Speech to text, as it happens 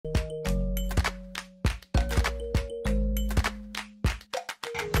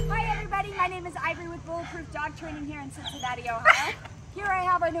my name is Ivory with Bulletproof Dog Training here in Cincinnati, Ohio. Here I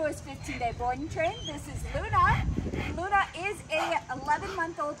have our newest 15-day board and train. This is Luna. Luna is a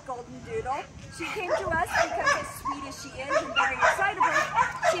 11-month-old Goldendoodle. She came to us because as sweet as she is and very excitable,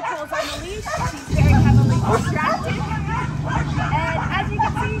 she pulls on the leash. She's very heavily distracted. And as you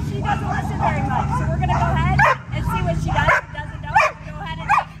can see, she doesn't listen very much. So we're going to go ahead and see what she does. Doesn't know. Go ahead and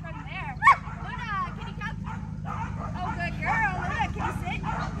take it from there. Luna, can you come? Oh, good girl. Luna, can you sit?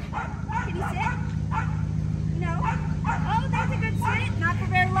 Can you sit? No. Oh, that's a good sit. Not for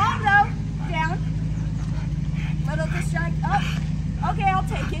very long, though. Down. Little distract. Oh, okay, I'll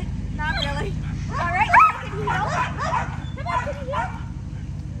take it. Not really. All right, can you heel? Come on, can you heel?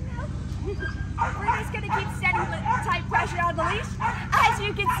 No. We're just going to keep steady tight pressure on the leash. As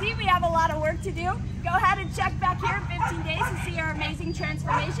you can see, we have a lot of work to do. Go ahead and check back here in 15 days to see our amazing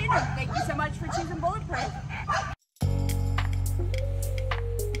transformation. And thank you so much for choosing Bulletproof.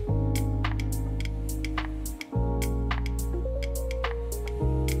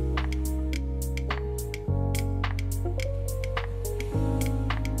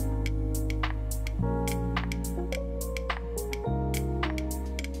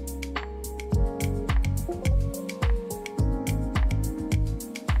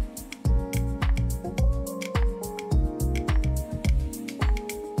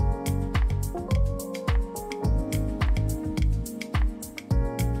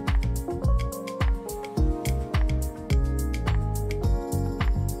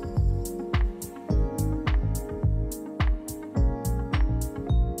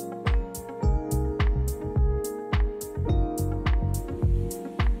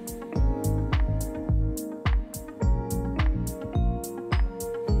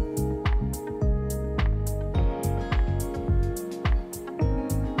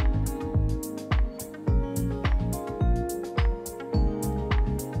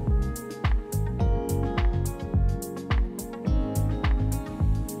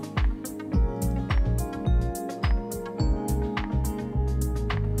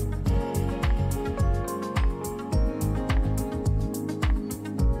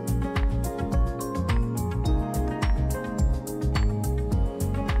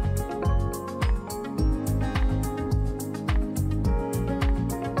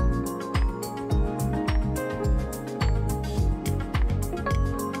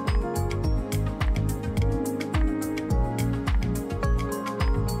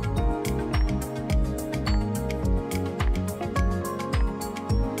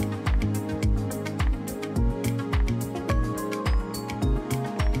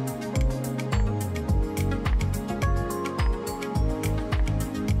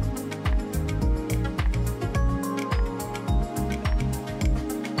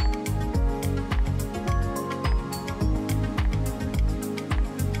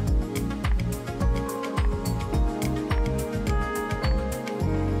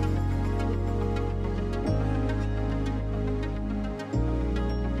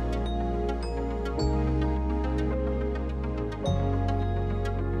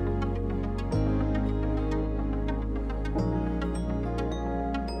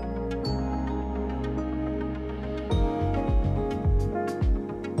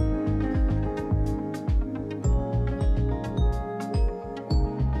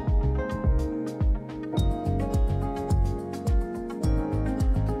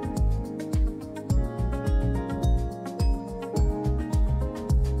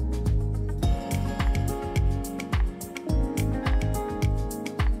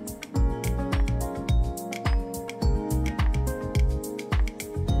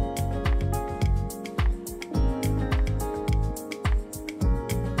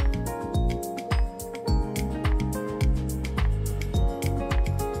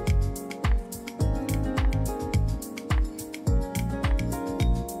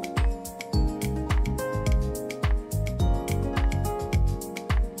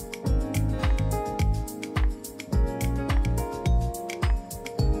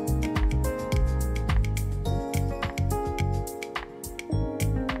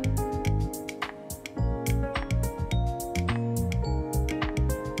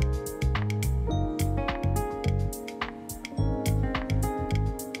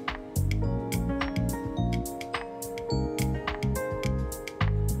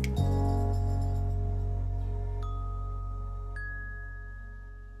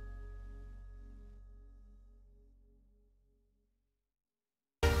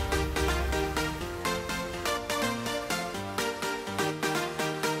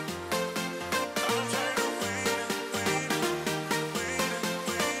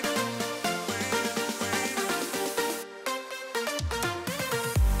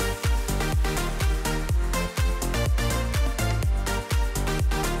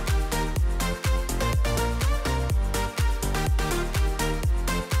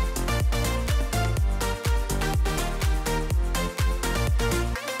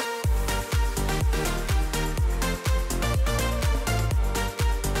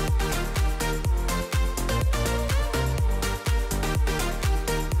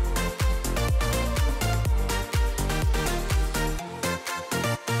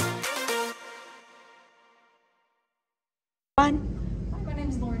 Hi, my name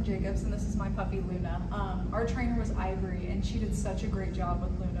is Lauren Jacobs, and this is my puppy Luna. Our trainer was Ivory, and she did such a great job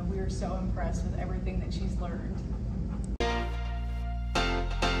with Luna. We were so impressed with everything that she's learned.